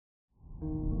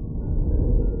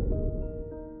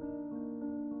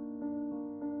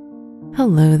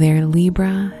Hello there,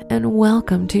 Libra, and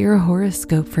welcome to your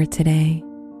horoscope for today,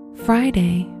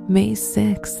 Friday, May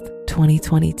 6th,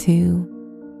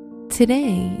 2022.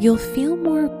 Today, you'll feel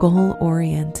more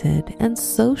goal-oriented and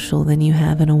social than you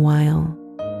have in a while.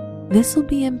 This will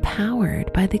be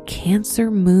empowered by the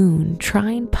Cancer moon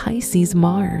trine Pisces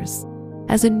Mars,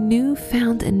 as a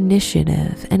newfound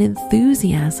initiative and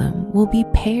enthusiasm will be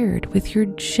paired with your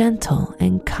gentle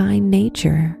and kind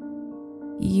nature.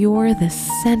 You're the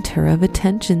center of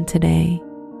attention today.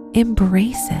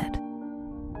 Embrace it.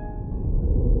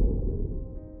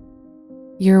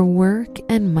 Your work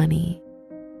and money.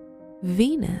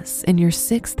 Venus in your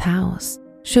 6th house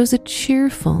shows a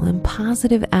cheerful and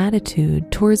positive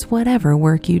attitude towards whatever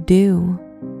work you do.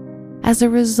 As a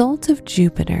result of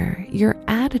Jupiter, your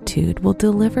attitude will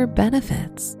deliver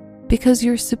benefits because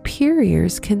your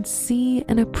superiors can see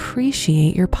and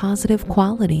appreciate your positive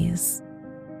qualities.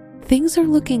 Things are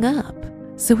looking up,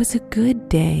 so it's a good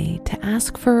day to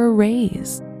ask for a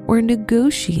raise or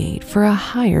negotiate for a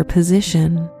higher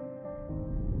position.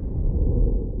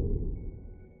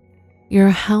 Your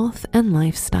health and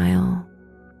lifestyle.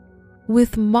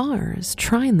 With Mars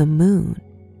trine the moon,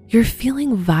 you're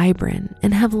feeling vibrant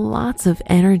and have lots of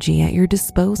energy at your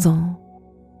disposal.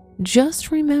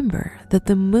 Just remember that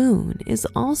the moon is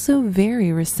also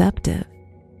very receptive,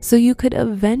 so you could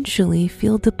eventually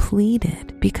feel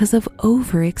depleted because of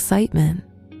overexcitement.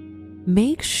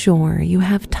 Make sure you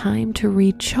have time to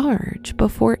recharge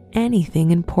before anything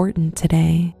important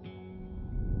today.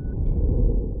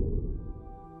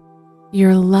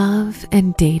 Your love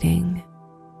and dating.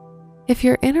 If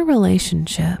you're in a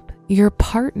relationship, your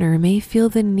partner may feel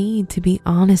the need to be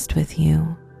honest with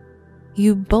you.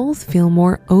 You both feel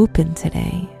more open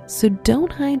today, so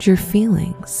don't hide your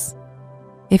feelings.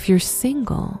 If you're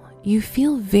single, you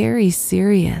feel very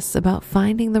serious about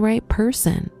finding the right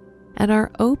person and are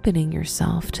opening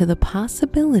yourself to the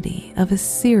possibility of a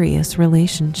serious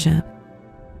relationship.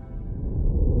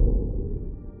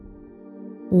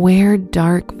 Wear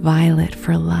dark violet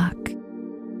for luck.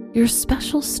 Your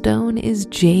special stone is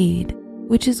jade,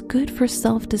 which is good for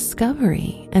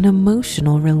self-discovery and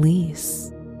emotional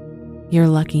release. Your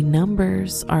lucky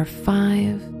numbers are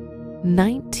 5,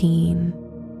 19,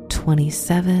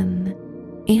 27,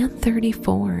 and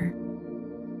 34.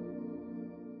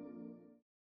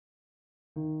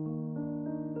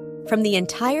 From the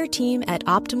entire team at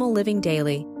Optimal Living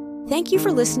Daily, thank you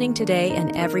for listening today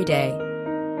and every day.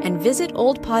 And visit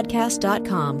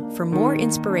oldpodcast.com for more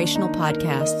inspirational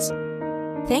podcasts.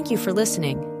 Thank you for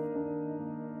listening.